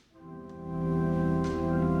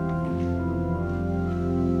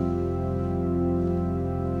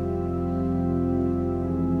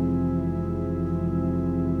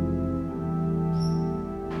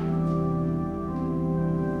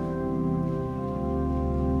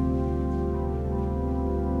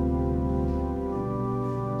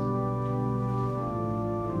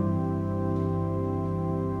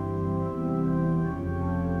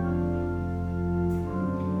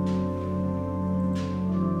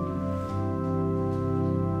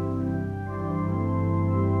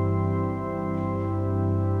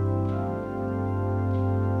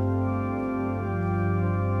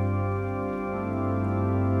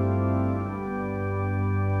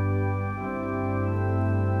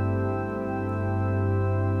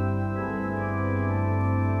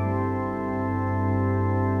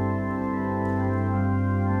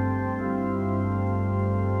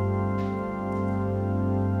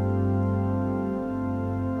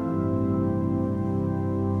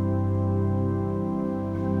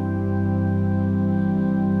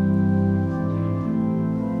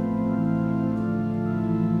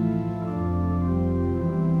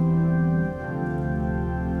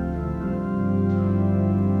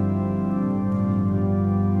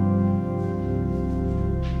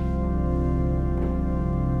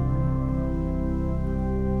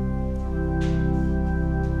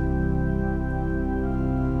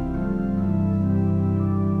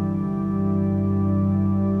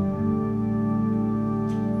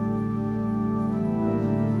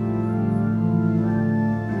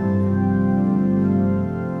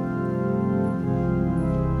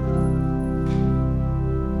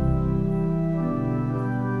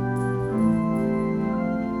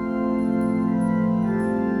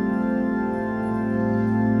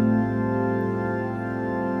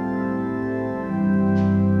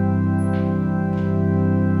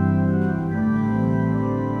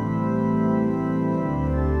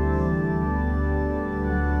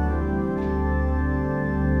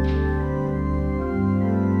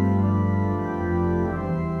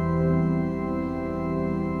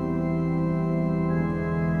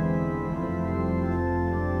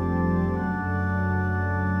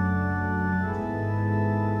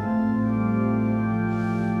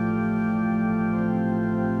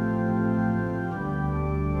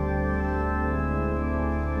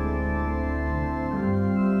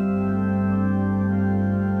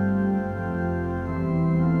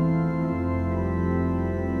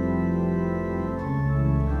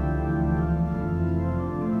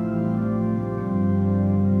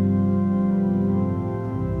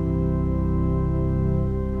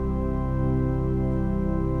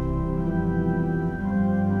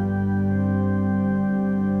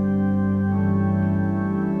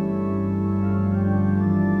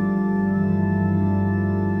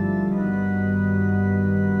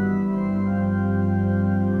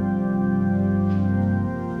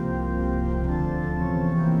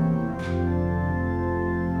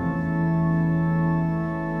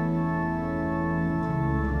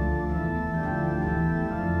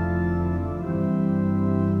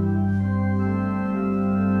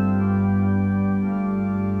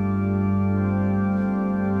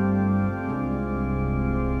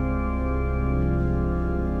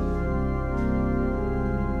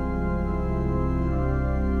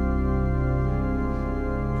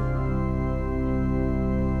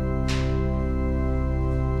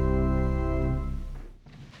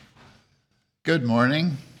Good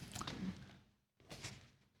morning.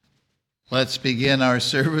 Let's begin our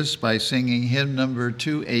service by singing hymn number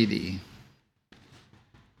 280.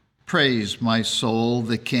 Praise, my soul,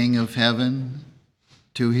 the King of heaven.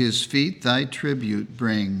 To his feet thy tribute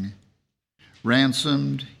bring.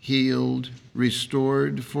 Ransomed, healed,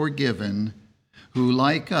 restored, forgiven, who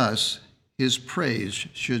like us his praise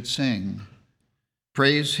should sing.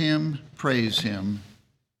 Praise him, praise him,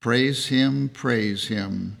 praise him, praise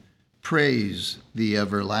him. Praise the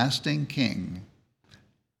everlasting King.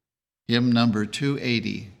 Hymn number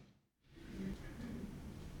 280.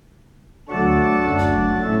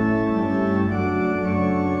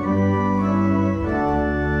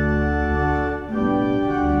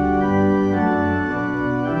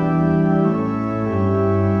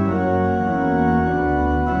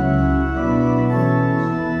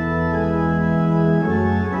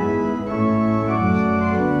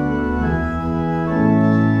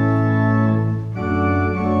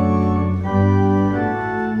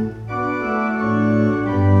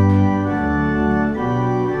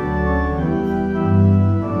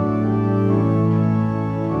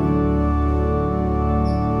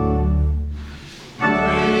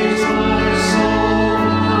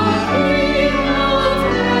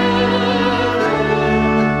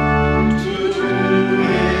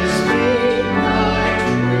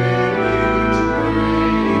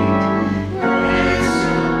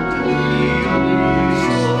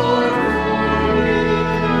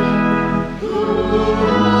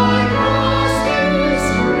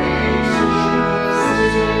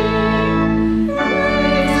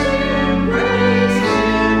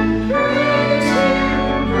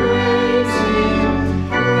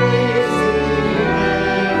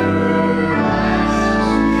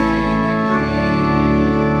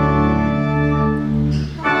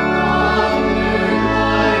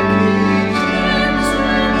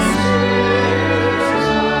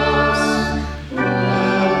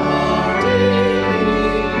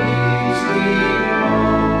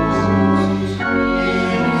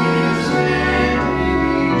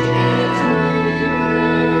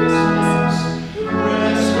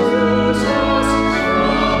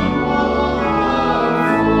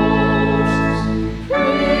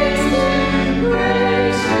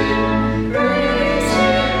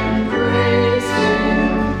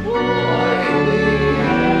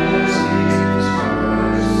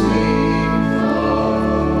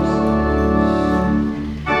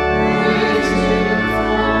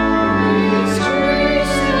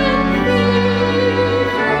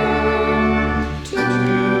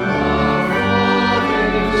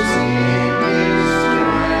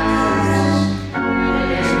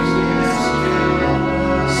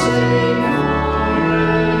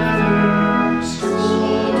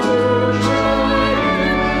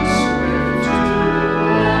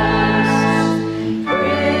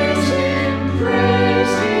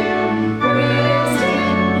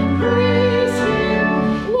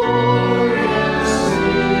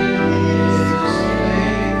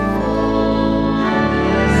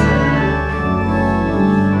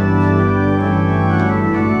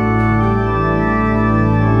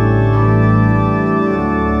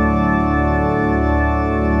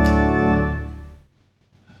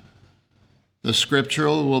 The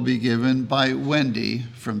scriptural will be given by Wendy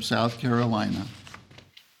from South Carolina.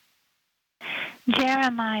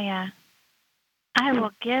 Jeremiah, I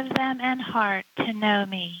will give them an heart to know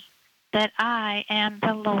me, that I am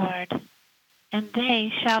the Lord, and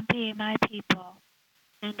they shall be my people,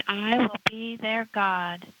 and I will be their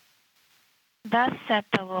God. Thus saith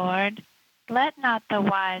the Lord, let not the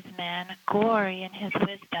wise man glory in his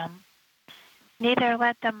wisdom, neither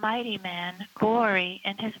let the mighty man glory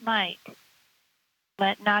in his might.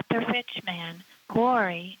 Let not the rich man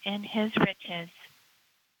glory in his riches,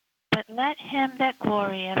 but let him that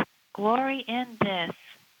glorieth glory in this,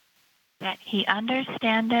 that he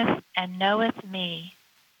understandeth and knoweth me,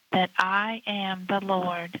 that I am the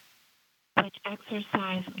Lord, which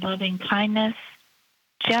exercise loving kindness,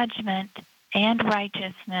 judgment, and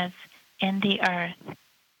righteousness in the earth.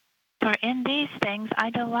 For in these things I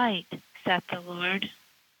delight, saith the Lord.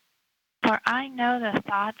 For I know the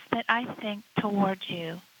thoughts that I think toward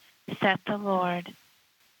you, saith the Lord,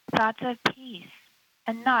 thoughts of peace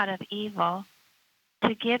and not of evil,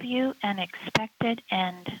 to give you an expected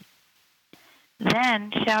end.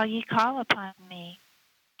 Then shall ye call upon me,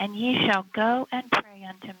 and ye shall go and pray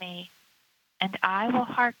unto me, and I will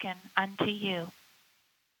hearken unto you.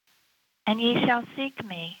 And ye shall seek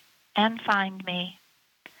me, and find me,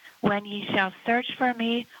 when ye shall search for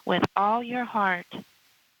me with all your heart.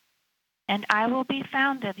 And I will be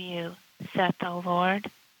found of you, saith the Lord,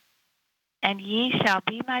 and ye shall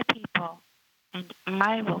be my people, and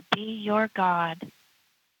I will be your God.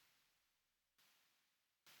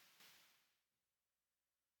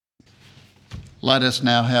 Let us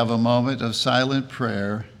now have a moment of silent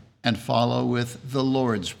prayer and follow with the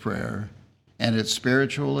Lord's Prayer and its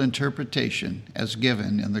spiritual interpretation as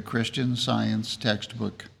given in the Christian Science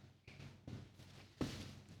textbook.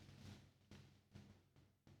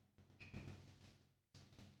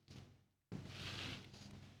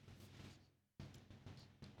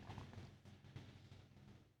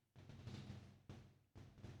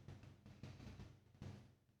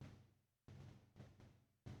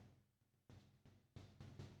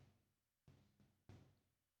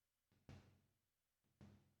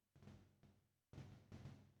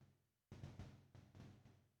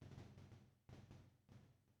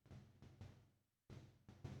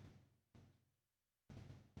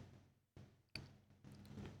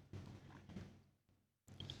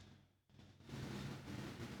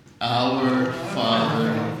 Our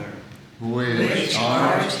Father, which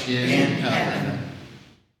art in heaven.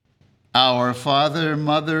 Our Father,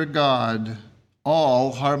 Mother, God,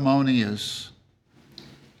 all harmonious.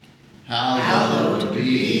 Hallowed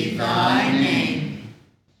be thy name.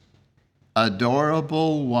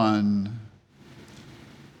 Adorable One.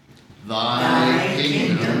 Thy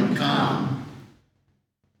kingdom come.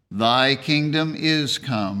 Thy kingdom is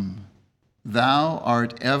come. Thou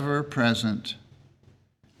art ever present.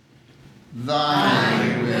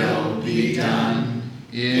 Thy will be done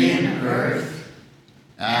in earth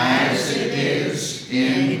as it is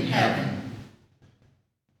in heaven.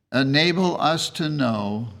 Enable us to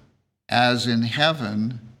know, as in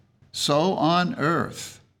heaven, so on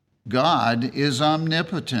earth, God is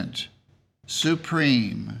omnipotent,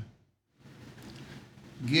 supreme.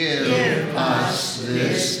 Give us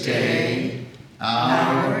this day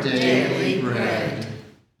our daily bread.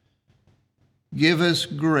 Give us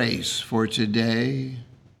grace for today.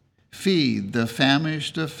 Feed the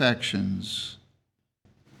famished affections.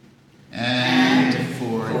 And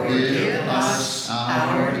forgive us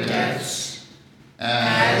our debts,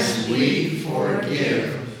 as we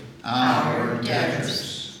forgive our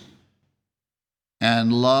debtors.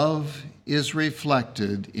 And love is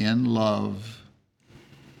reflected in love.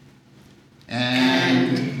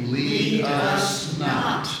 And lead us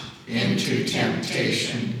not into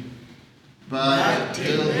temptation, but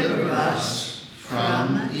deliver us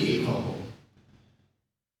from evil.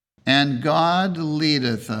 And God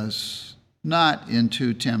leadeth us not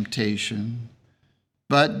into temptation,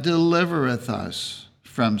 but delivereth us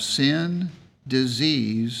from sin,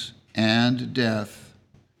 disease, and death.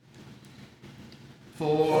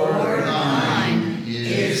 For thine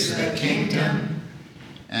is the kingdom,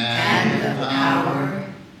 and the power,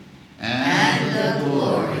 and the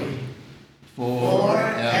glory,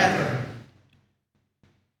 forever.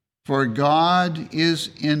 For God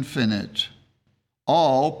is infinite,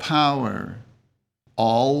 all power,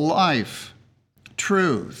 all life,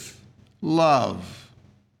 truth, love,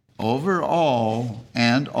 over all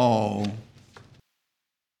and all.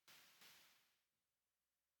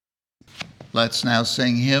 Let's now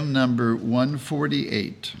sing hymn number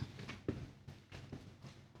 148.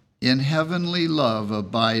 In heavenly love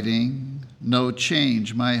abiding, no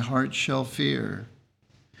change my heart shall fear.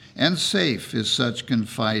 And safe is such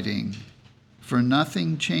confiding, for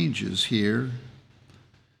nothing changes here.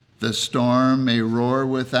 The storm may roar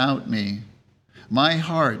without me, my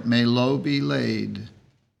heart may low be laid,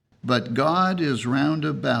 but God is round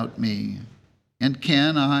about me, and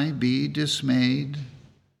can I be dismayed?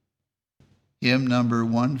 Hymn number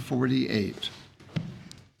 148.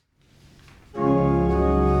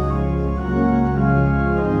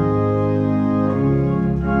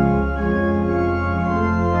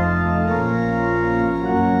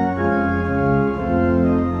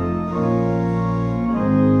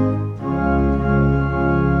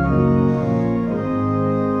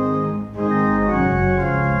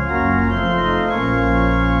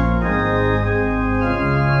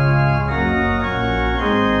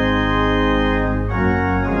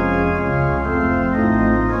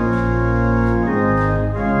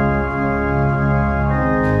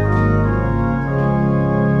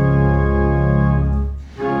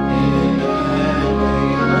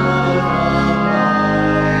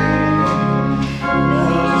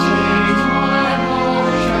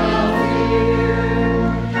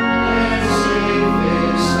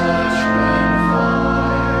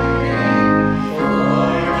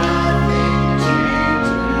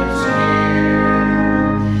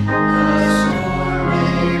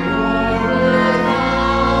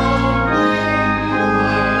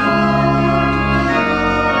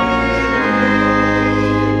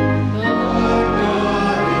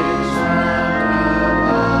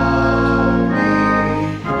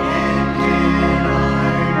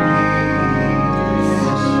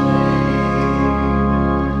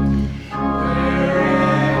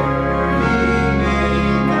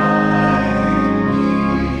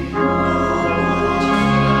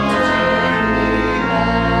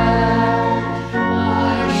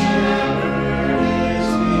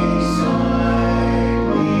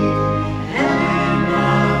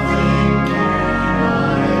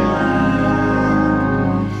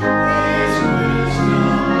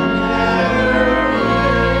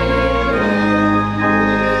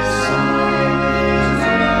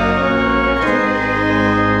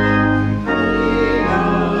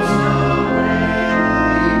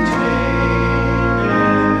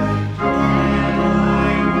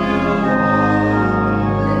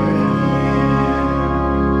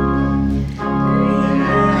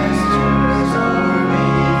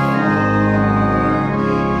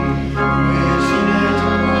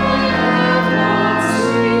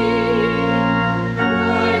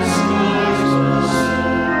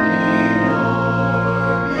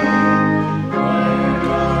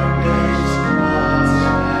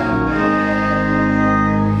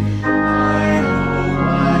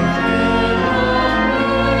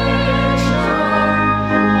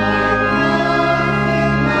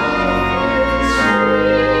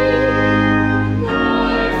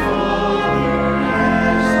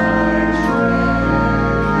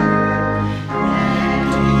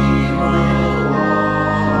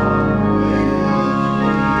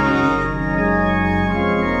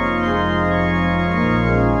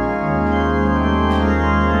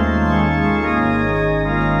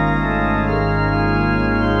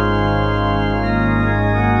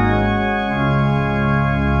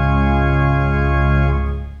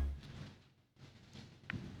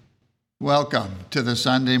 Welcome to the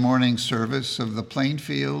Sunday morning service of the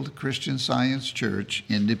Plainfield Christian Science Church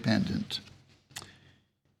Independent.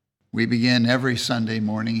 We begin every Sunday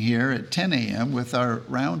morning here at 10 a.m. with our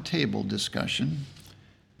roundtable discussion,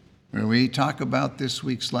 where we talk about this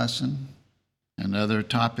week's lesson and other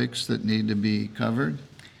topics that need to be covered,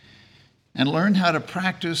 and learn how to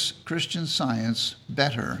practice Christian Science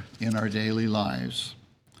better in our daily lives.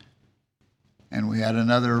 And we had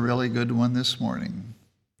another really good one this morning.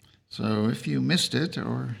 So if you missed it,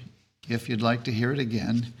 or if you'd like to hear it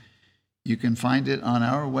again, you can find it on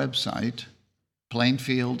our website,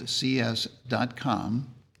 plainfieldcs.com.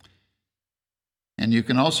 And you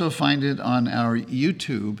can also find it on our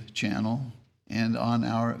YouTube channel and on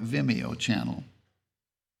our Vimeo channel.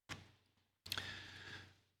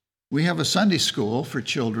 We have a Sunday school for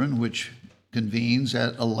children which convenes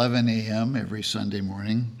at 11 a.m. every Sunday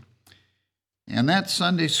morning. And that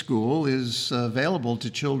Sunday school is available to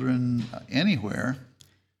children anywhere.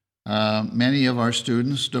 Many of our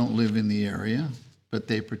students don't live in the area, but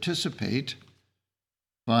they participate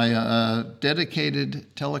by a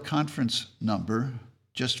dedicated teleconference number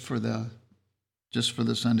just for the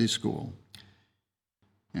Sunday school.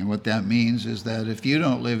 And what that means is that if you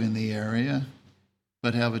don't live in the area,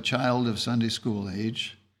 but have a child of Sunday school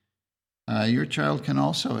age, your child can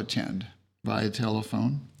also attend via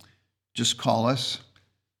telephone. Just call us.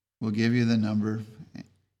 We'll give you the number,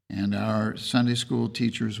 and our Sunday school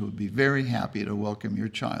teachers will be very happy to welcome your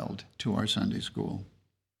child to our Sunday school.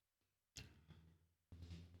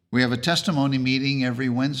 We have a testimony meeting every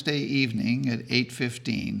Wednesday evening at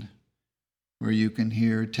 8:15, where you can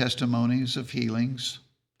hear testimonies of healings,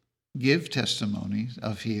 give testimonies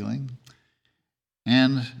of healing,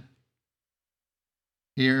 and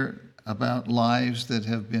hear about lives that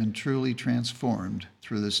have been truly transformed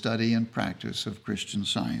through the study and practice of Christian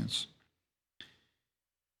Science.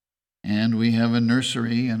 And we have a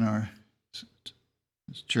nursery in our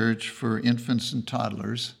church for infants and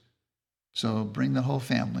toddlers, so bring the whole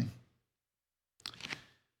family.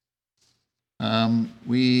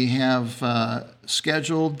 We have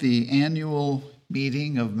scheduled the annual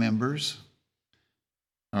meeting of members.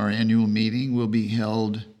 Our annual meeting will be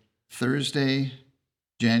held Thursday,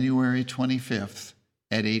 January 25th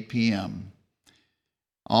at 8 p.m.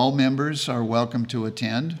 All members are welcome to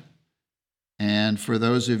attend, and for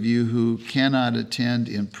those of you who cannot attend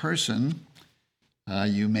in person,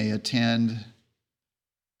 you may attend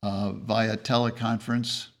via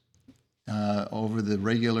teleconference over the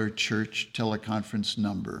regular church teleconference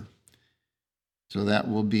number. So that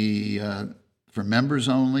will be for members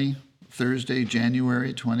only, Thursday,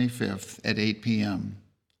 January 25th at 8 p.m.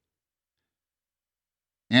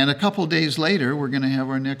 And a couple days later, we're going to have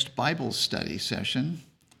our next Bible study session.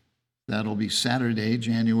 That'll be Saturday,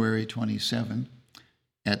 January 27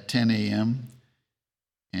 at 10 a.m.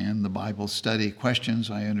 And the Bible study questions,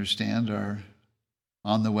 I understand, are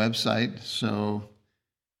on the website. So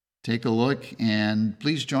take a look and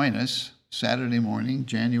please join us Saturday morning,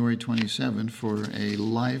 January 27, for a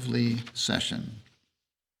lively session.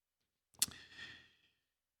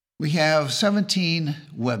 We have 17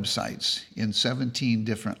 websites in 17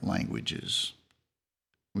 different languages.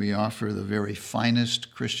 We offer the very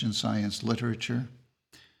finest Christian Science literature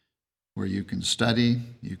where you can study,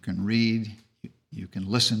 you can read, you can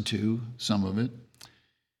listen to some of it.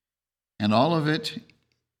 And all of it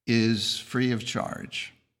is free of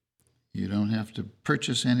charge. You don't have to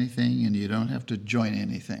purchase anything, and you don't have to join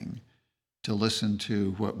anything to listen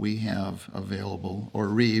to what we have available or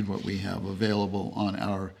read what we have available on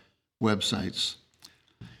our websites.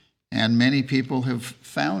 And many people have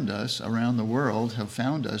found us around the world, have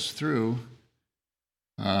found us through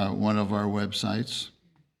one of our websites,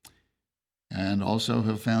 and also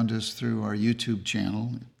have found us through our YouTube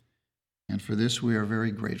channel. And for this we are very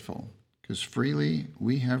grateful, because freely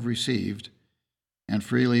we have received and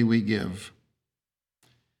freely we give.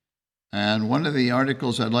 And one of the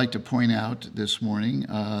articles I'd like to point out this morning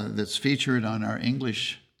that's featured on our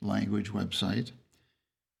English language website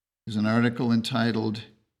is an article entitled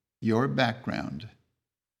Your Background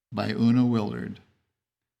by Una Willard.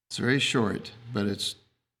 It's very short, but it's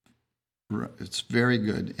very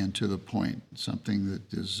good and to the point, something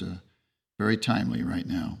that is very timely right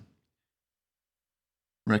now.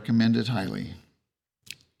 Recommend it highly.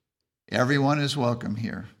 Everyone is welcome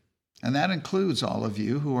here, and that includes all of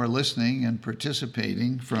you who are listening and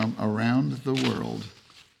participating from around the world.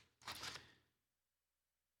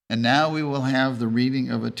 And now we will have the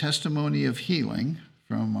reading of a testimony of healing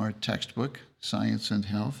from our textbook, Science and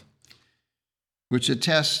Health, which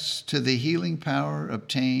attests to the healing power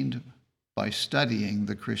obtained by studying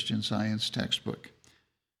the Christian Science textbook.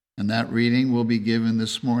 And that reading will be given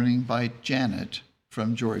this morning by Janet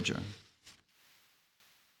from Georgia.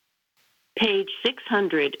 Page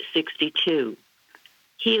 662,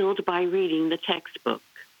 Healed by Reading the Textbook.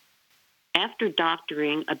 After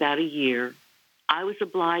doctoring about a year, I was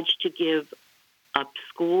obliged to give up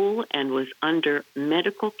school and was under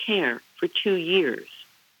medical care for 2 years,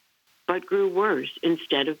 but grew worse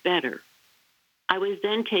instead of better. I was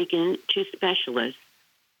then taken to specialists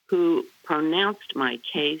who pronounced my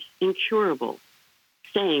case incurable,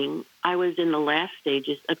 saying I was in the last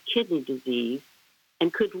stages of kidney disease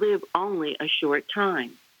and could live only a short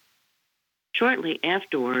time. Shortly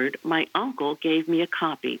afterward, my uncle gave me a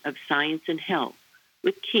copy of Science and Health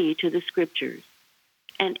with Key to the Scriptures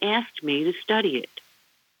and asked me to study it.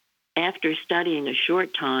 After studying a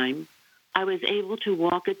short time, I was able to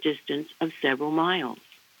walk a distance of several miles,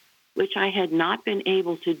 which I had not been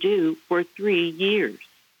able to do for 3 years.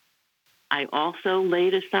 I also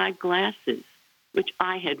laid aside glasses, which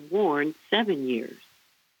I had worn 7 years,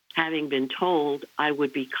 having been told I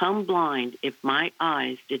would become blind if my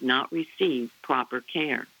eyes did not receive proper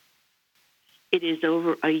care. It is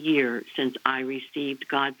over a year since I received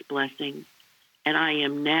God's blessings, and I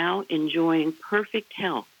am now enjoying perfect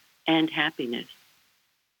health and happiness.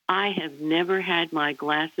 I have never had my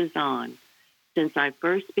glasses on since I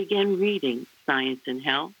first began reading Science and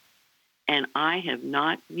Health, and I have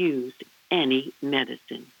not used any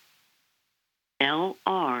medicine.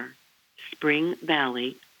 L.R., Spring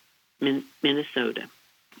Valley, Minnesota.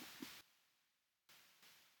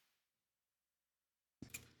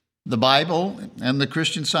 The Bible and the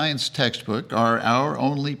Christian Science textbook are our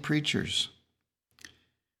only preachers.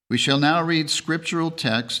 We shall now read scriptural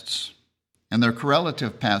texts and their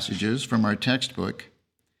correlative passages from our textbook.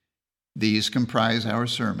 These comprise our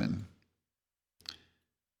sermon.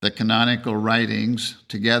 The canonical writings,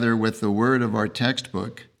 together with the word of our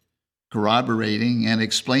textbook, corroborating and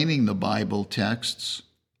explaining the Bible texts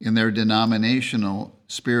in their denominational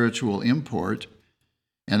spiritual import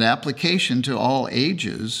and application to all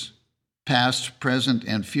ages, past, present,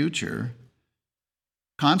 and future,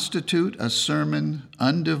 constitute a sermon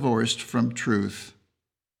undivorced from truth,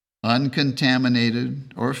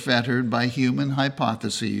 uncontaminated or fettered by human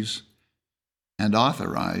hypotheses, and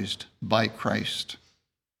authorized by Christ.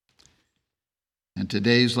 And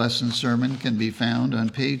today's lesson sermon can be found on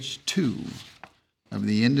page 2 of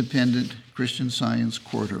the Independent Christian Science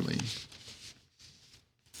Quarterly.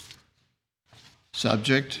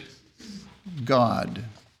 Subject, God.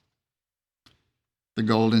 The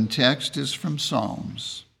golden text is from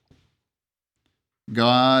Psalms.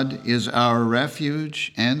 God is our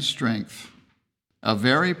refuge and strength, a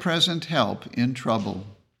very present help in trouble.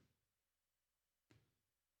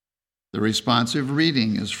 The responsive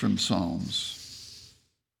reading is from Psalms.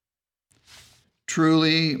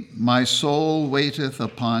 Truly, my soul waiteth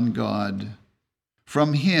upon God.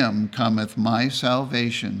 From him cometh my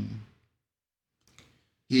salvation.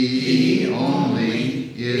 He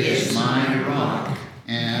only is my rock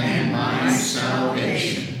and my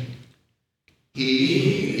salvation.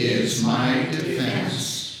 He is my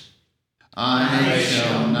defense. I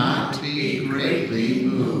shall not be greatly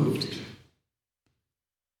moved.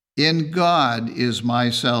 In God is my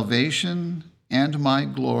salvation and my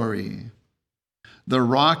glory, the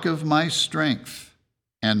rock of my strength,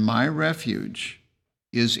 and my refuge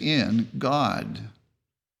is in God.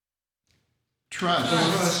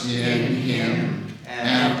 Trust in him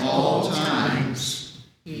at all times.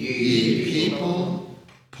 Ye people,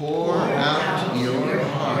 pour out your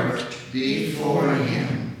heart before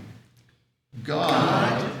him.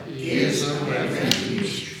 God is a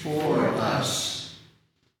refuge for us.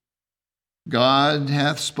 God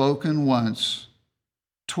hath spoken once.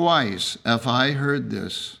 Twice have I heard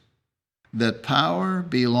this, that power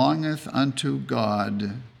belongeth unto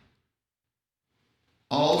God.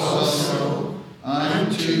 Also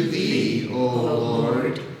unto thee, O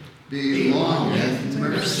Lord, belongeth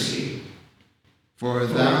mercy, for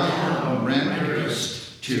thou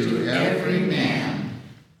renderest to every man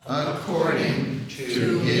according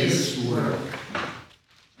to his work.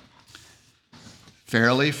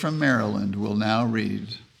 Fairley from Maryland will now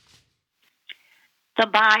read. The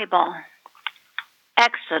Bible,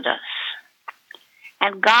 Exodus.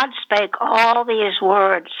 And God spake all these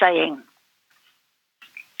words, saying,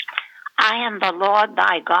 I am the Lord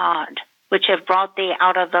thy God, which have brought thee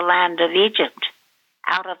out of the land of Egypt,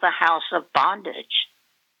 out of the house of bondage.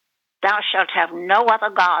 Thou shalt have no other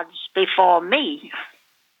gods before me.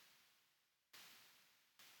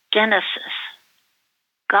 Genesis.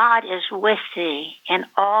 God is with thee in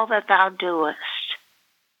all that thou doest.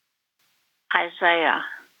 Isaiah.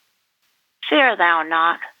 Fear thou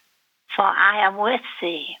not, for I am with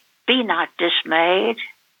thee. Be not dismayed,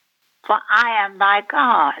 for I am thy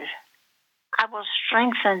God. I will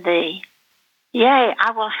strengthen thee. Yea,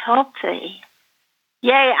 I will help thee.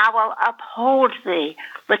 Yea, I will uphold thee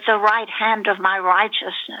with the right hand of my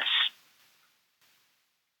righteousness.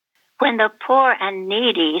 When the poor and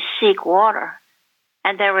needy seek water,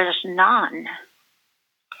 and there is none,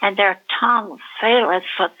 and their tongue faileth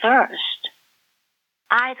for thirst,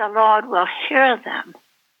 I, the Lord, will hear them.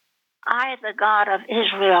 I, the God of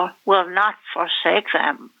Israel, will not forsake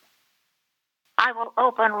them. I will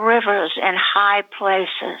open rivers in high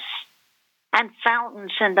places and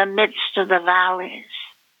fountains in the midst of the valleys.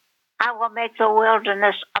 I will make the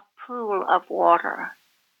wilderness a pool of water,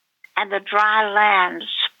 and the dry land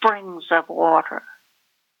springs of water.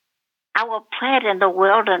 I will plant in the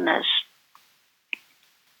wilderness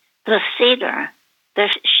the cedar, the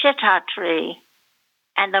shittah tree,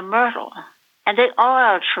 and the myrtle, and the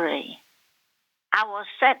oil tree. I will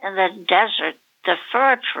set in the desert the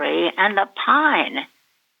fir tree and the pine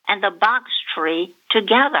and the box tree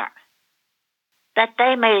together, that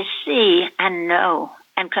they may see and know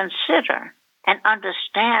and consider and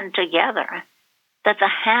understand together that the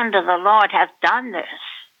hand of the Lord hath done this,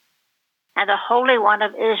 and the Holy One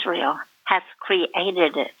of Israel hath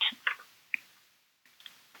created it.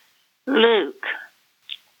 Luke.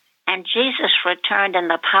 And Jesus returned in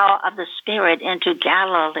the power of the Spirit into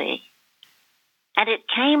Galilee. And it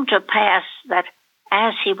came to pass that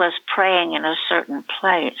as he was praying in a certain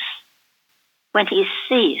place, when he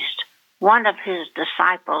ceased, one of his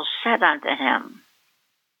disciples said unto him,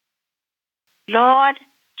 Lord,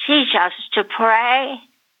 teach us to pray,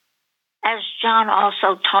 as John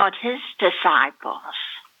also taught his disciples.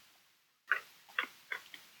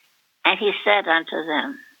 And he said unto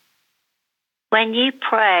them, When ye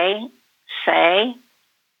pray, say,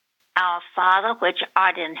 Our Father which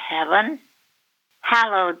art in heaven,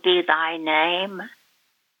 hallowed be thy name.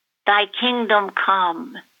 Thy kingdom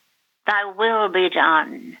come, thy will be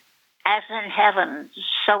done, as in heaven,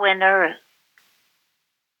 so in earth.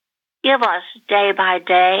 Give us day by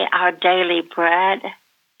day our daily bread,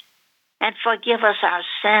 and forgive us our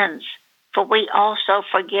sins, for we also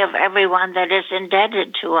forgive everyone that is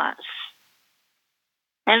indebted to us.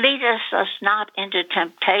 And lead us not into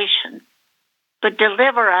temptation, but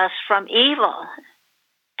deliver us from evil.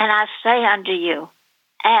 And I say unto you,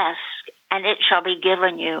 ask, and it shall be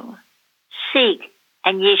given you. Seek,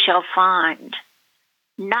 and ye shall find.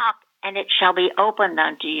 Knock, and it shall be opened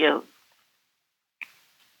unto you.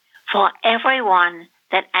 For everyone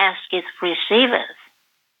that asketh receiveth,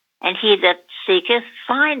 and he that seeketh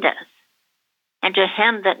findeth, and to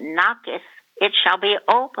him that knocketh it shall be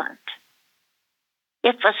opened.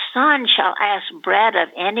 If a son shall ask bread of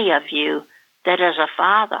any of you that is a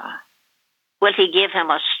father, will he give him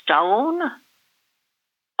a stone?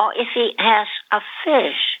 Or if he ask a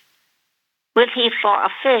fish, will he for a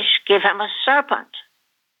fish give him a serpent?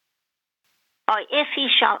 Or if he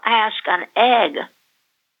shall ask an egg,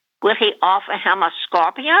 will he offer him a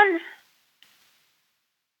scorpion?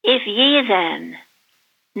 If ye then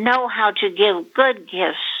know how to give good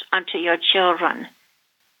gifts unto your children,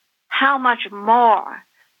 how much more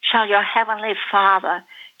shall your heavenly Father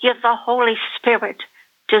give the Holy Spirit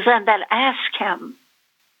to them that ask him?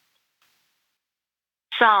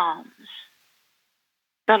 Psalms.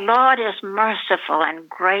 The Lord is merciful and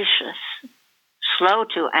gracious, slow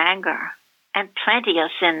to anger, and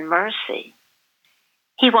plenteous in mercy.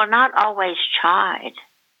 He will not always chide,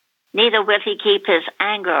 neither will he keep his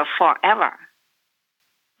anger forever.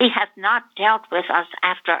 He hath not dealt with us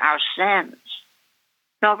after our sins,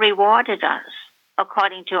 nor rewarded us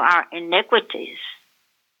according to our iniquities.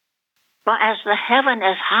 For as the heaven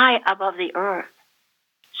is high above the earth,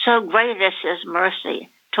 so great is his mercy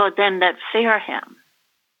toward them that fear him.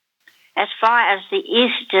 As far as the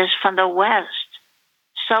east is from the west,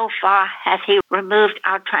 so far hath he removed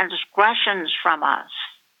our transgressions from us.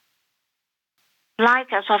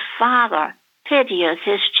 Like as a father pitieth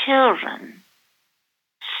his children,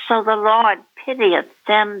 so the Lord pitieth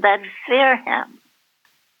them that fear him.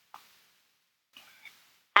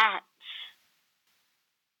 Acts.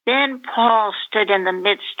 Then Paul stood in the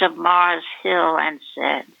midst of Mars Hill and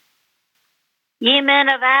said, Ye men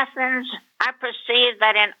of Athens, I perceive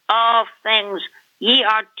that in all things ye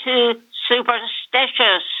are too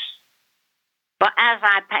superstitious. For as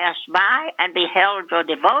I passed by and beheld your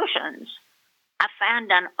devotions, I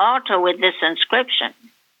found an altar with this inscription,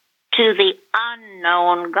 To the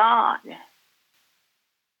unknown God,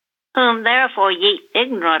 whom therefore ye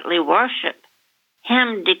ignorantly worship,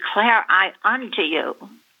 him declare I unto you.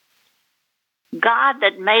 God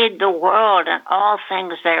that made the world and all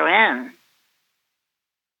things therein,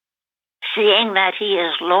 seeing that he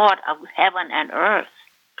is Lord of heaven and earth,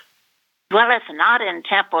 dwelleth not in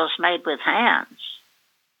temples made with hands,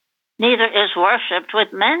 neither is worshipped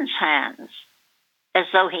with men's hands, as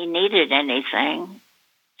though he needed anything,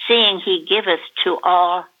 seeing he giveth to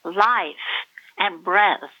all life and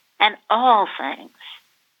breath and all things,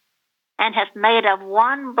 and hath made of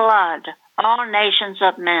one blood all nations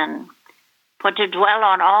of men, for to dwell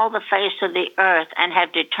on all the face of the earth, and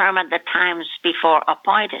have determined the times before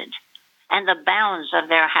appointed, and the bounds of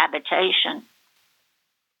their habitation,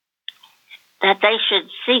 that they should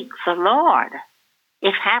seek the Lord,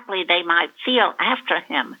 if haply they might feel after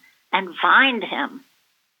him, and find him,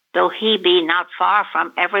 though he be not far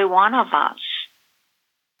from every one of us.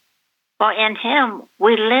 For in him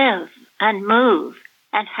we live and move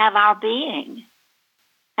and have our being,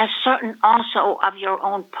 as certain also of your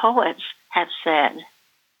own poets have said.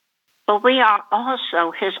 For we are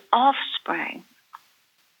also his offspring.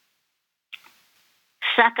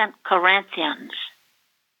 2 Corinthians.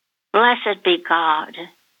 Blessed be God,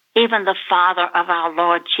 even the Father of our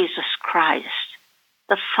Lord Jesus Christ,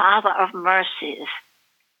 the Father of mercies,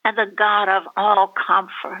 and the God of all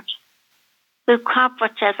comfort, who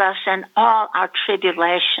comforteth us in all our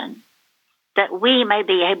tribulation, that we may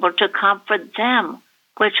be able to comfort them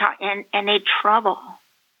which are in any trouble,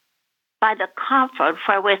 by the comfort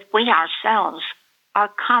wherewith we ourselves are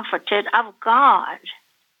comforted of God.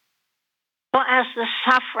 For as the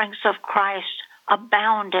sufferings of Christ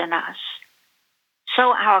abound in us,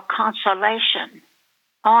 so our consolation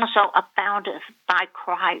also aboundeth by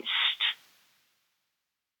Christ.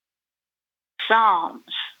 Psalms.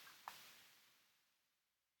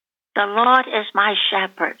 The Lord is my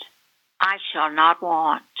shepherd, I shall not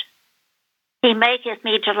want. He maketh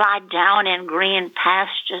me to lie down in green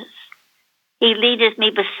pastures. He leadeth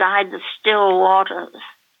me beside the still waters.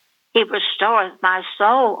 He restoreth my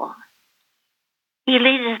soul. He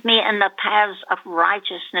leadeth me in the paths of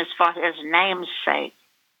righteousness for his name's sake.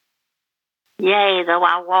 Yea, though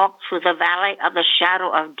I walk through the valley of the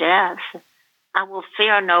shadow of death, I will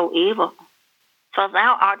fear no evil, for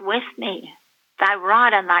thou art with me. Thy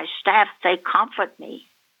rod and thy staff, they comfort me.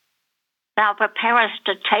 Thou preparest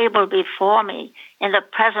a table before me in the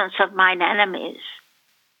presence of mine enemies.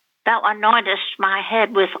 Thou anointest my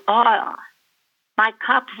head with oil. My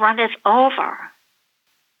cup runneth over.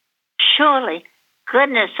 Surely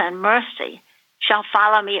goodness and mercy shall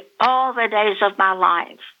follow me all the days of my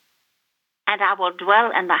life, and I will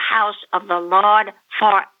dwell in the house of the Lord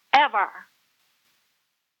forever.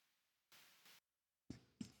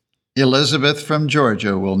 Elizabeth from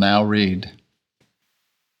Georgia will now read.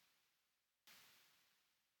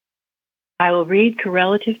 I will read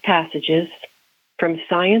correlative passages from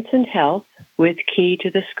Science and Health with Key to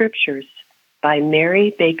the Scriptures by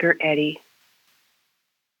Mary Baker Eddy.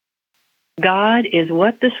 God is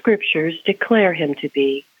what the Scriptures declare him to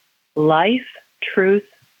be: life, truth,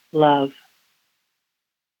 love.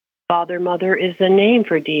 Father, Mother is the name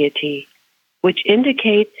for deity, which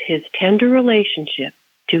indicates his tender relationship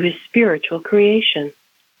to his spiritual creation.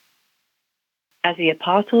 As the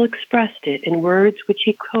apostle expressed it in words which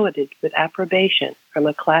he quoted with approbation from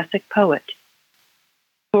a classic poet,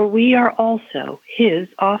 for we are also his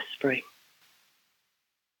offspring.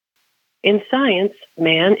 In science,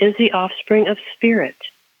 man is the offspring of spirit.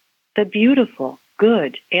 The beautiful,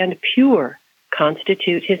 good, and pure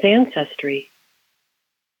constitute his ancestry.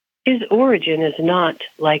 His origin is not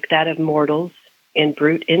like that of mortals in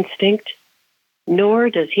brute instinct, nor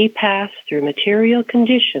does he pass through material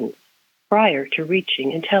conditions prior to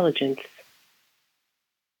reaching intelligence.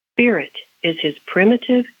 Spirit is his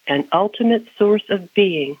primitive and ultimate source of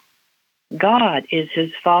being. God is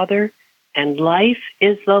his Father, and life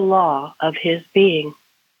is the law of his being.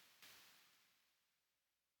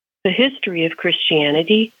 The history of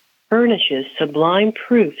Christianity furnishes sublime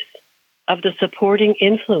proofs of the supporting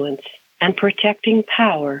influence and protecting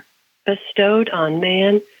power bestowed on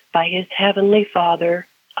man by his heavenly Father,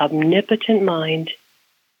 omnipotent mind,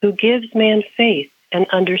 who gives man faith and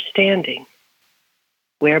understanding,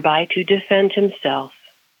 whereby to defend himself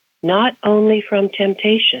not only from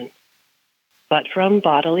temptation, but from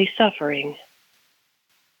bodily suffering.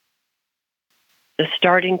 The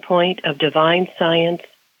starting point of divine science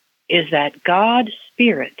is that God's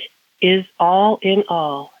Spirit is all in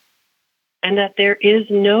all, and that there is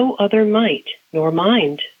no other might nor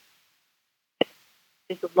mind.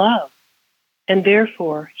 He is love, and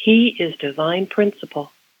therefore he is divine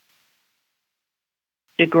principle.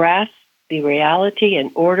 To grasp the reality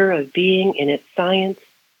and order of being in its science,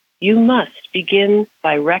 you must begin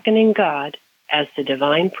by reckoning God as the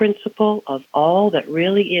divine principle of all that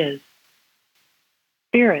really is.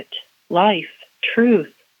 Spirit, life,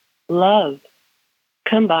 truth, love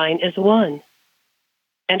combine as one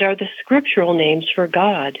and are the scriptural names for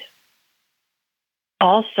God.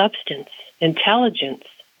 All substance, intelligence,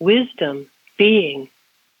 wisdom, being,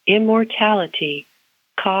 immortality,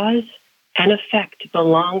 cause, and effect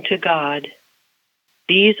belong to God.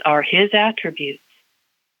 These are His attributes,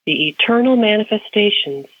 the eternal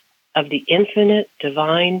manifestations of the infinite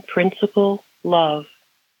divine principle, love.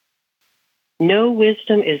 No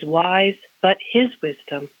wisdom is wise but His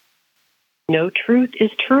wisdom. No truth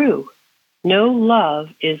is true. No love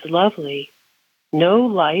is lovely. No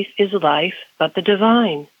life is life but the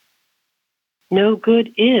divine. No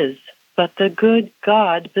good is but the good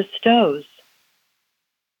God bestows.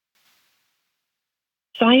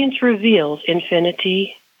 Science reveals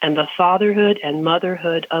infinity and the fatherhood and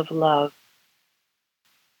motherhood of love.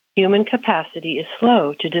 Human capacity is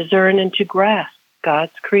slow to discern and to grasp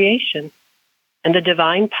God's creation and the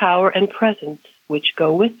divine power and presence which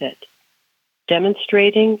go with it,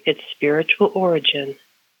 demonstrating its spiritual origin.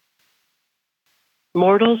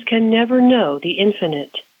 Mortals can never know the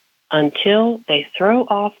infinite until they throw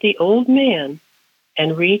off the old man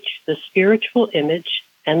and reach the spiritual image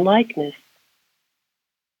and likeness.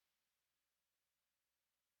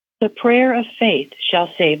 The prayer of faith shall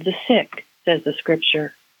save the sick, says the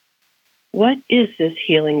Scripture. What is this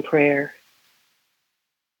healing prayer?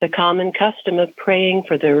 The common custom of praying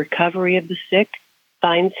for the recovery of the sick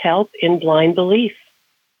finds help in blind belief,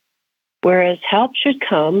 whereas help should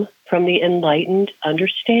come from the enlightened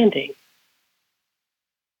understanding.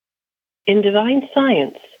 In divine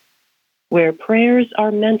science, where prayers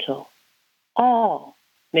are mental, all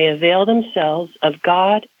may avail themselves of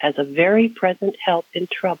God as a very present help in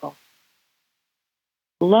trouble.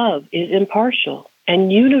 Love is impartial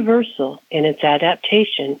and universal in its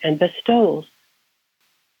adaptation and bestowals.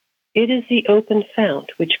 It is the open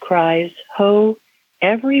fount which cries, Ho,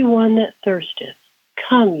 every one that thirsteth,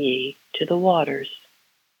 come ye to the waters.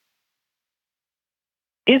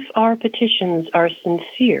 If our petitions are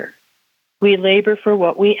sincere, we labor for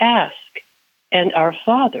what we ask, and our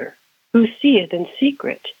Father, who seeth in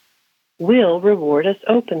secret, will reward us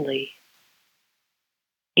openly.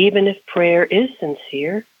 Even if prayer is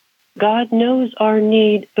sincere, God knows our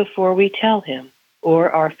need before we tell Him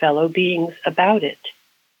or our fellow beings about it.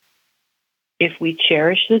 If we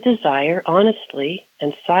cherish the desire honestly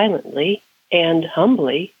and silently and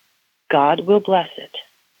humbly, God will bless it.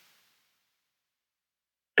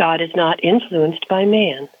 God is not influenced by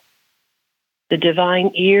man. The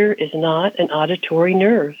divine ear is not an auditory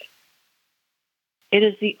nerve. It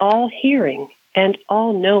is the all-hearing and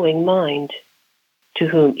all-knowing mind, to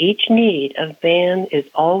whom each need of man is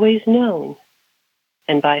always known,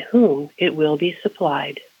 and by whom it will be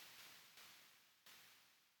supplied.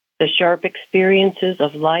 The sharp experiences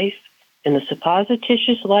of life and the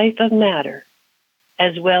supposititious life of matter,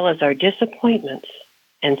 as well as our disappointments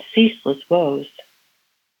and ceaseless woes,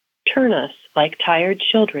 turn us like tired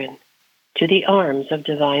children to the arms of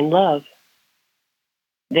divine love.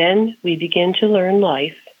 Then we begin to learn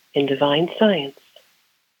life in divine science.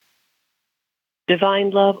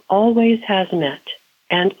 Divine love always has met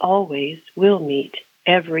and always will meet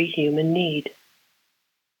every human need.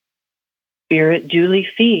 Spirit duly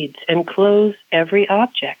feeds and clothes every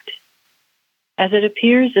object, as it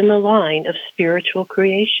appears in the line of spiritual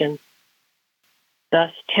creation,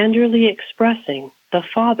 thus tenderly expressing the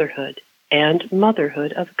fatherhood and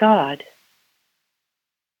motherhood of God.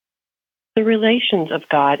 The relations of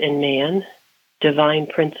God and man, divine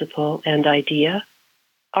principle and idea,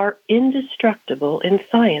 are indestructible in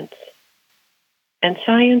science, and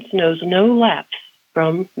science knows no lapse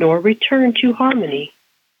from nor return to harmony,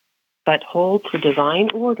 but holds the divine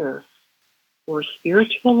order or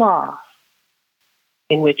spiritual law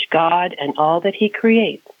in which God and all that He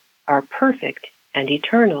creates are perfect and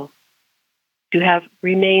eternal, to have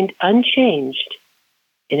remained unchanged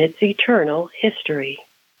in its eternal history.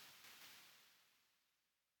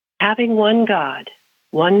 Having one God,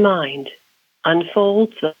 one mind,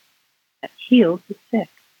 unfolds the that heals the sick,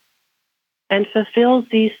 and fulfills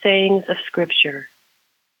these sayings of Scripture.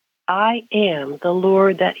 I am the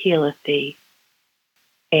Lord that healeth thee,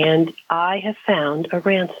 and I have found a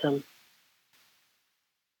ransom.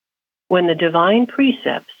 When the divine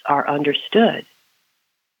precepts are understood,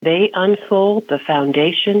 they unfold the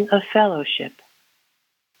foundation of fellowship,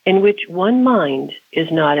 in which one mind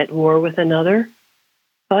is not at war with another,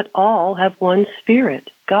 but all have one Spirit,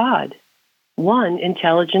 God, one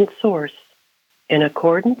intelligent source, in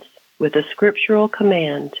accordance with the scriptural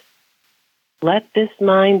command. Let this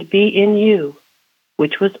mind be in you,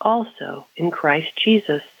 which was also in Christ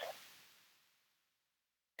Jesus.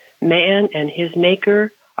 Man and his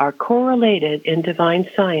Maker are correlated in divine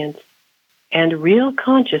science, and real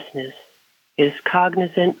consciousness is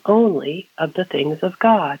cognizant only of the things of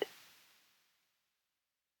God.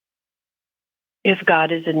 If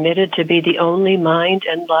God is admitted to be the only mind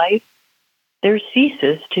and life, there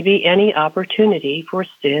ceases to be any opportunity for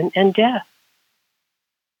sin and death.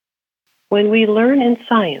 When we learn in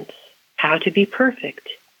science how to be perfect,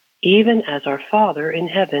 even as our Father in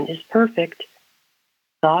heaven is perfect,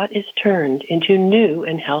 thought is turned into new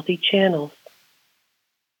and healthy channels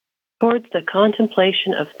towards the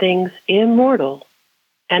contemplation of things immortal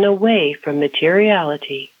and away from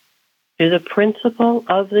materiality to the principle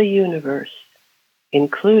of the universe,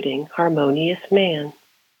 including harmonious man.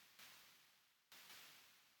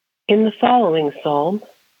 In the following psalm,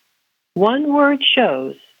 one word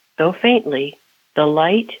shows, though faintly, the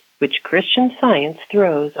light which Christian science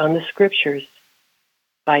throws on the Scriptures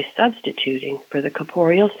by substituting for the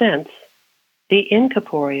corporeal sense the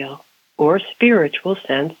incorporeal or spiritual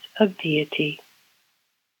sense of deity.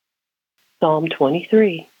 Psalm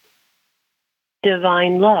 23.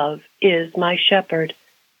 Divine love is my shepherd,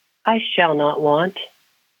 I shall not want.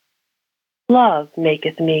 Love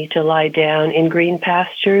maketh me to lie down in green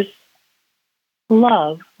pastures.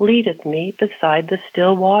 Love leadeth me beside the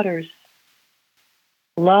still waters.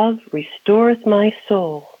 Love restoreth my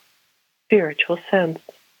soul, spiritual sense.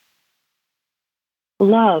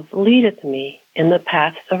 Love leadeth me in the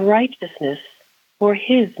paths of righteousness for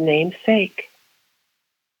his name's sake.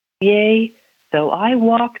 Yea, though I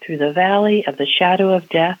walk through the valley of the shadow of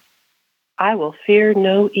death, I will fear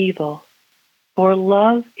no evil, for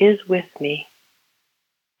love is with me.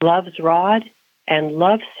 Love's rod and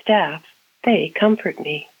love's staff, they comfort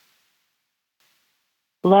me.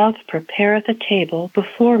 Love prepareth a table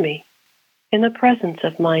before me in the presence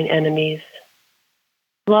of mine enemies.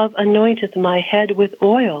 Love anointeth my head with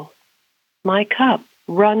oil, my cup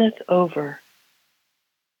runneth over.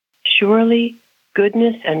 Surely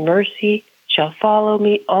goodness and mercy shall follow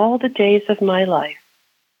me all the days of my life,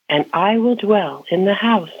 and I will dwell in the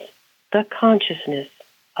house, the consciousness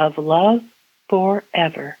of love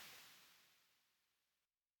forever.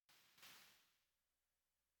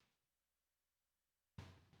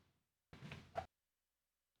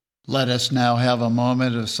 Let us now have a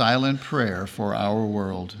moment of silent prayer for our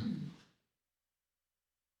world.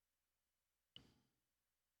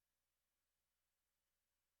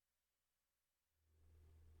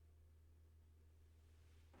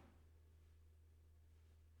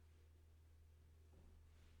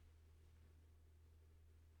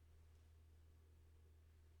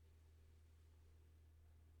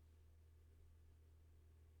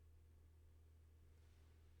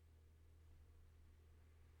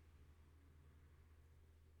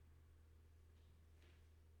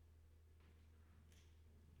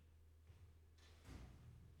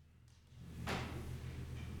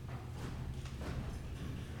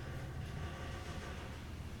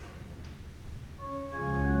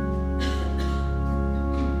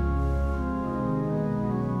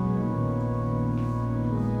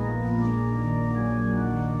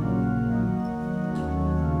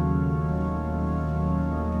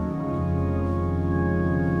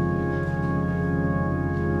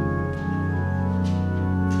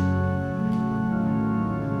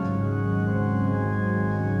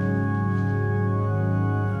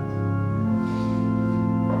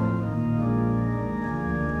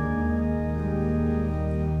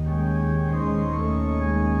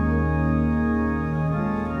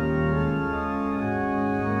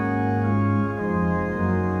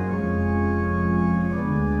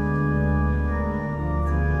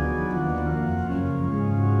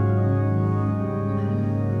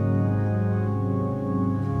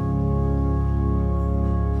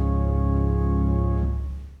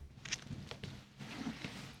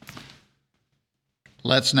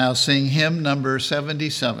 Let's now sing hymn number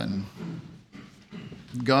 77.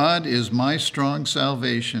 God is my strong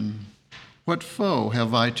salvation. What foe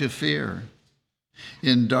have I to fear?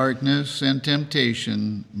 In darkness and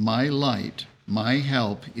temptation, my light, my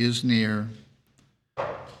help is near.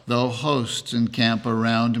 Though hosts encamp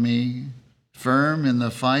around me, firm in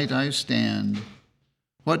the fight I stand.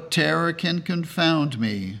 What terror can confound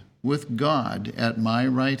me with God at my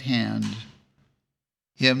right hand?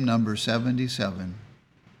 Hymn number 77.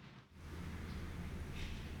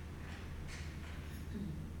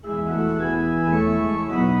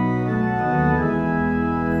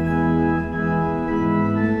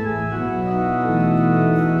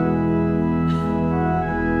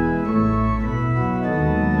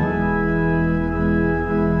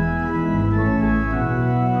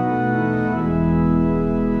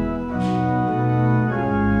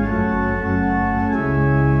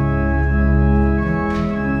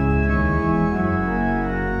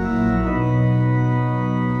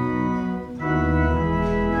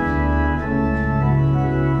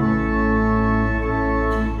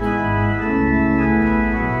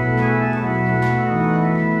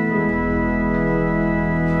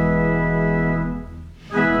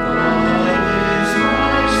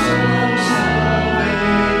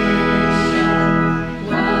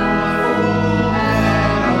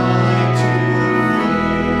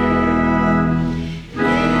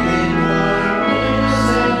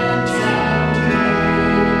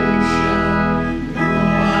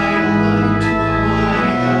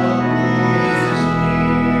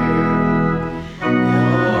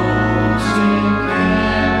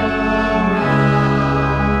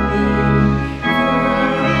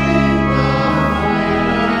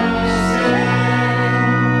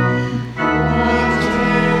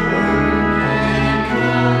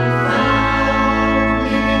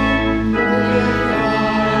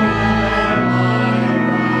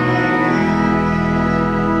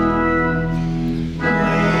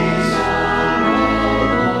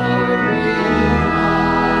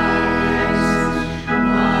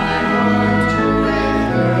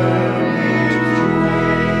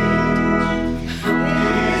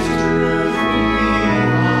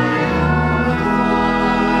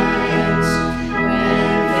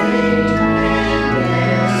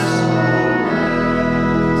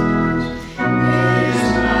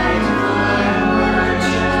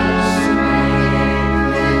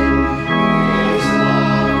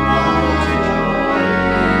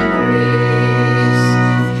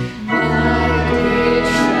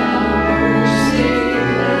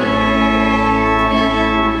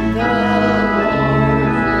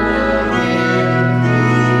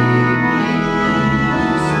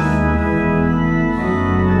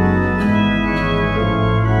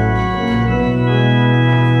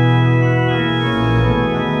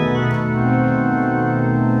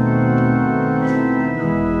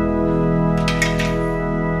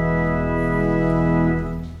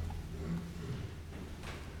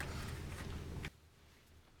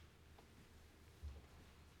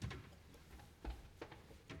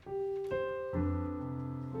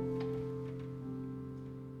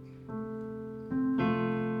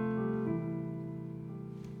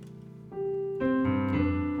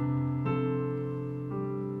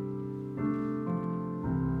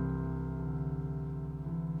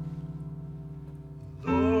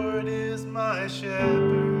 Lord is my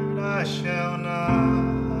shepherd, I shall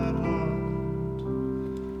not want.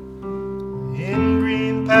 In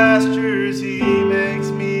green pastures he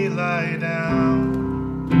makes me lie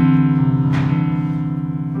down.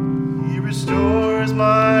 He restores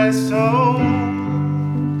my soul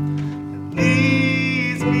and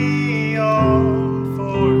leads me on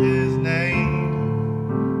for his name,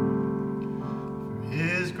 for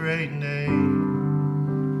his great name.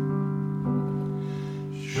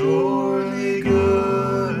 Surely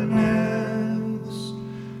goodness,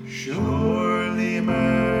 surely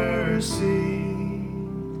mercy,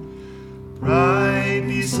 right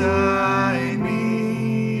beside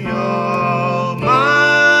me all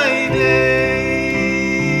my days,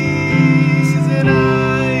 and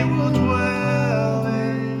I will dwell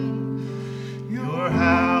in your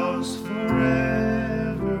house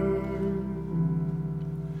forever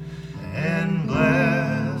and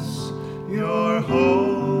bless your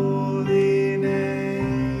holy name.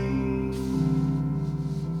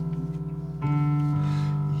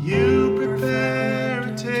 You prepare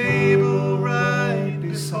a table right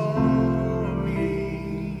before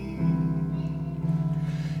me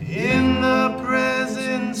in the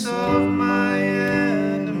presence of my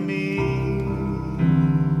enemies.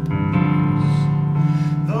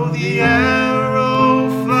 Though the arrow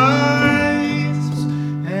flies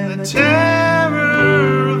and the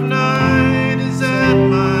terror of night is at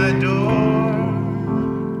my door,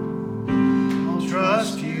 I'll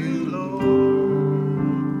trust you, Lord.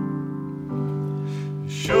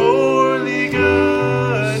 Surely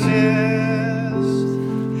goodness,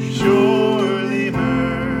 surely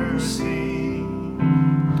mercy,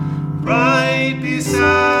 right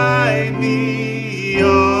beside me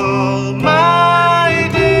all my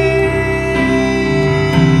days,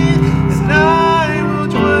 and I will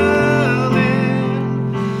dwell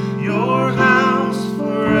in your house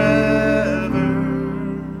forever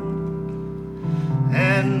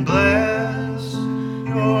and bless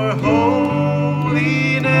your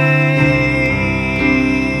holy name.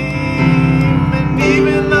 And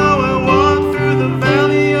even though I walk through the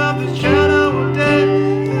valley of the shadow of death,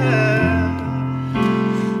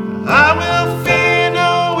 I will fear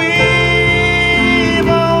no evil.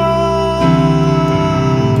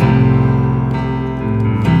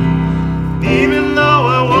 Even though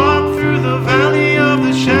I walk through the valley of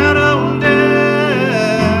the shadow of death,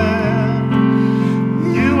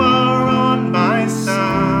 you are on my side.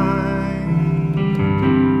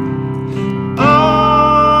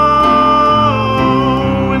 Oh,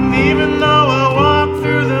 and even though I walk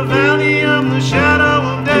through the valley of the shadow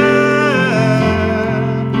of death,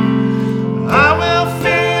 I will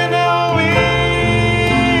fear no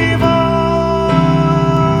evil.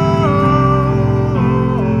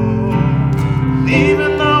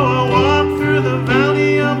 Even though I walk through the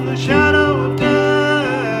valley of the shadow of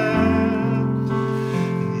death,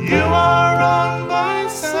 you are on my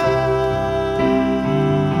side.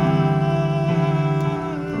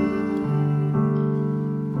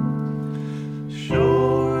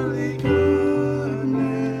 Surely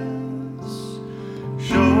goodness,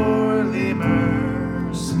 surely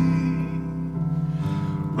mercy,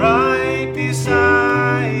 right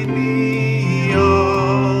beside me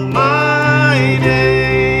all my days,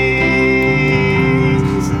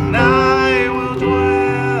 and I will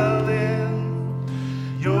dwell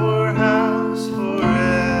in your house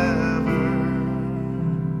forever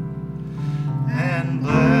and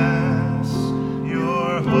bless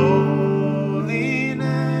your holy name.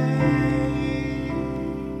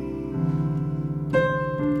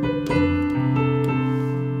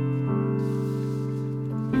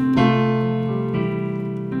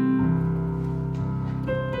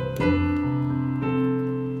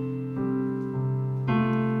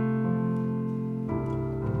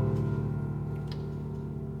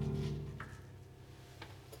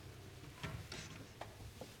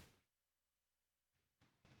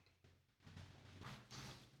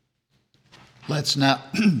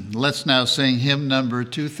 Let's now sing hymn number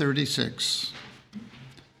 236.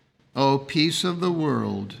 O peace of the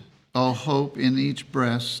world, O hope in each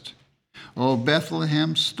breast, O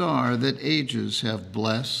Bethlehem star that ages have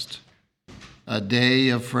blessed, a day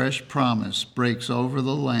of fresh promise breaks over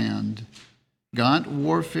the land. Gaunt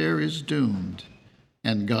warfare is doomed,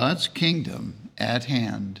 and God's kingdom at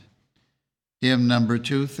hand. Hymn number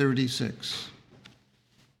 236.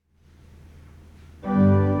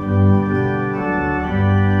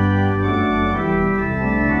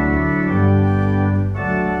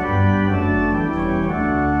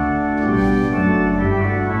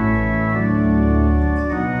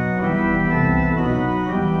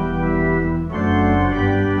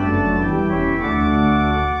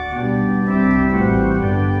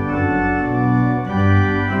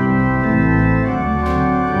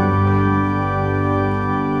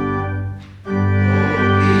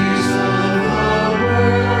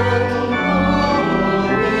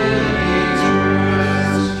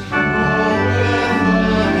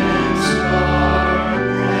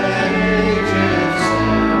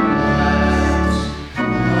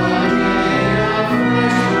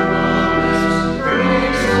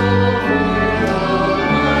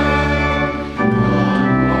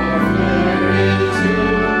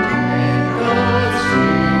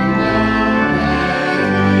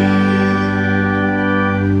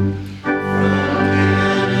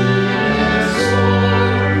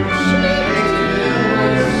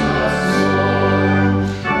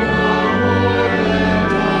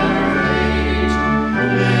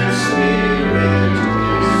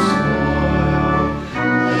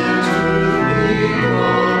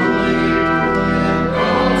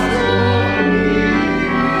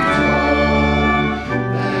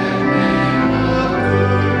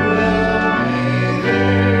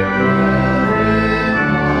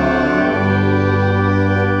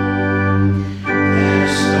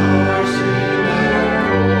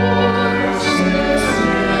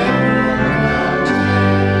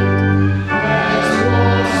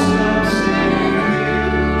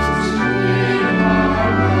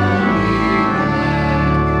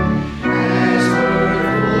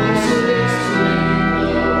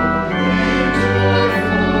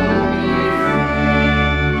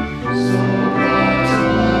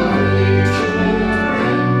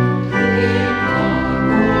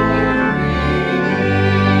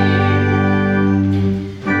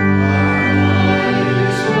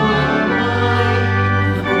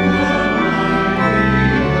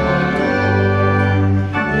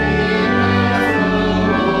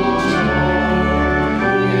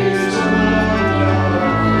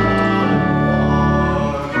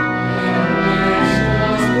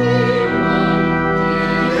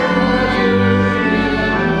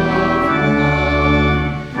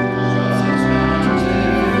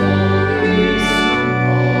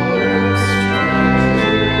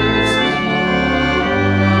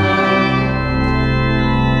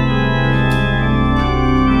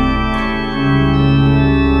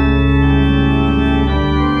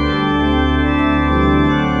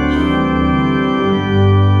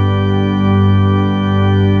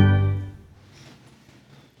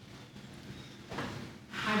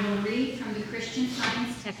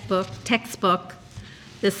 textbook,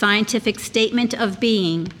 The Scientific Statement of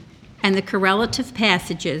Being, and the correlative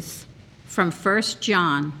passages from 1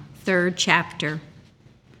 John, 3rd chapter.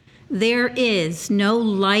 There is no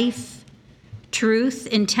life, truth,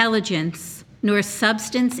 intelligence, nor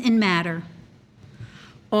substance in matter.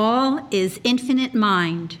 All is infinite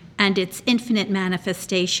mind and its infinite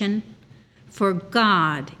manifestation, for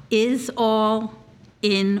God is all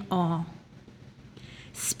in all.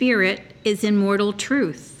 Spirit is immortal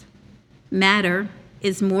truth. Matter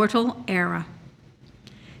is mortal error.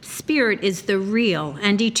 Spirit is the real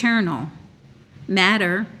and eternal.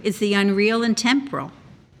 Matter is the unreal and temporal.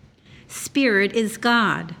 Spirit is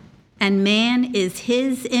God, and man is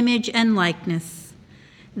his image and likeness.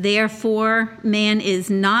 Therefore, man is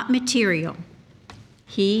not material.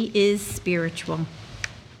 He is spiritual.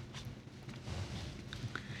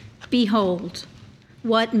 Behold,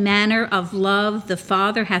 what manner of love the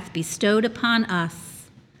Father hath bestowed upon us,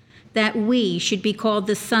 that we should be called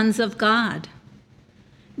the sons of God.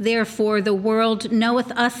 Therefore the world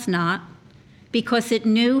knoweth us not, because it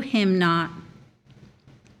knew him not.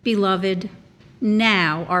 Beloved,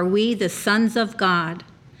 now are we the sons of God,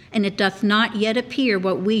 and it doth not yet appear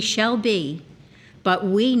what we shall be, but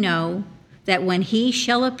we know that when he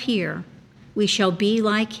shall appear, we shall be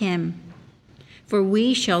like him. For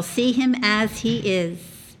we shall see him as he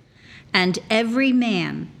is, and every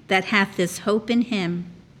man that hath this hope in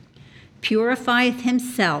him purifieth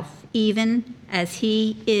himself even as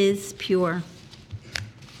he is pure.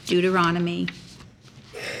 Deuteronomy.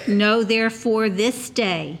 Know therefore this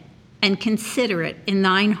day, and consider it in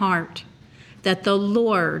thine heart, that the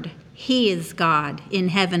Lord, he is God in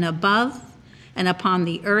heaven above and upon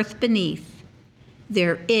the earth beneath.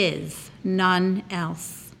 There is none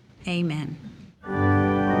else. Amen.